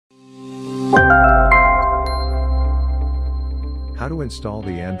How to install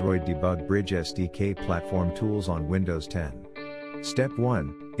the Android Debug Bridge SDK platform tools on Windows 10. Step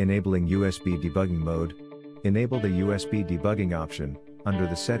 1. Enabling USB debugging mode. Enable the USB debugging option under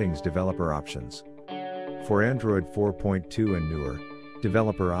the Settings Developer Options. For Android 4.2 and newer,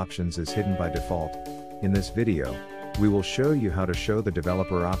 Developer Options is hidden by default. In this video, we will show you how to show the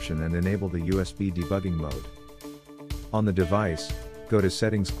developer option and enable the USB debugging mode. On the device, go to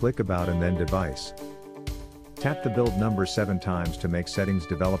Settings, click About and then Device. Tap the build number 7 times to make Settings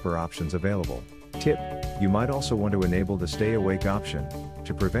Developer Options available. Tip: you might also want to enable the Stay Awake option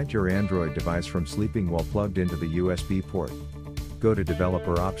to prevent your Android device from sleeping while plugged into the USB port. Go to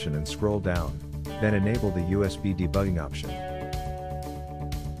Developer option and scroll down, then enable the USB debugging option.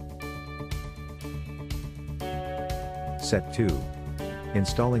 Step 2.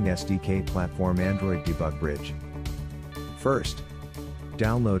 Installing SDK Platform Android Debug Bridge. First,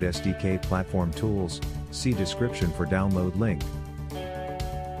 download SDK Platform Tools, see description for download link.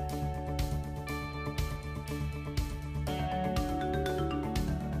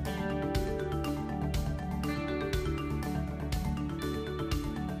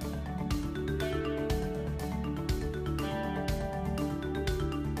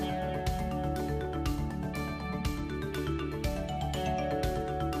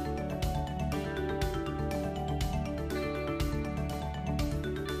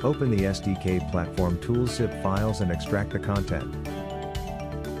 Open the SDK Platform Tools zip files and extract the content.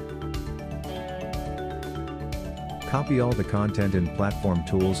 Copy all the content in Platform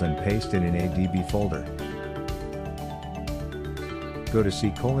Tools and paste it in a DB folder. Go to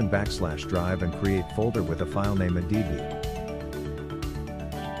C:\drive and create folder with a file name and DB.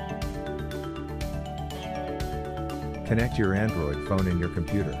 Connect your Android phone in your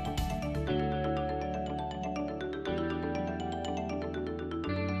computer.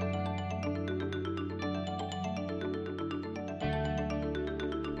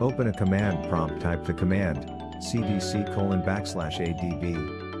 Open a command prompt, type the command cdc:\adb.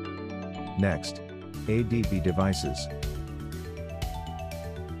 Next, ADB devices.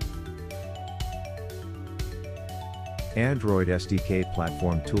 Android SDK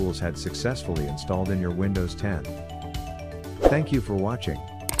Platform Tools had successfully installed in your Windows 10. Thank you for watching.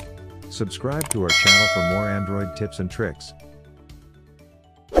 Subscribe to our channel for more Android tips and tricks.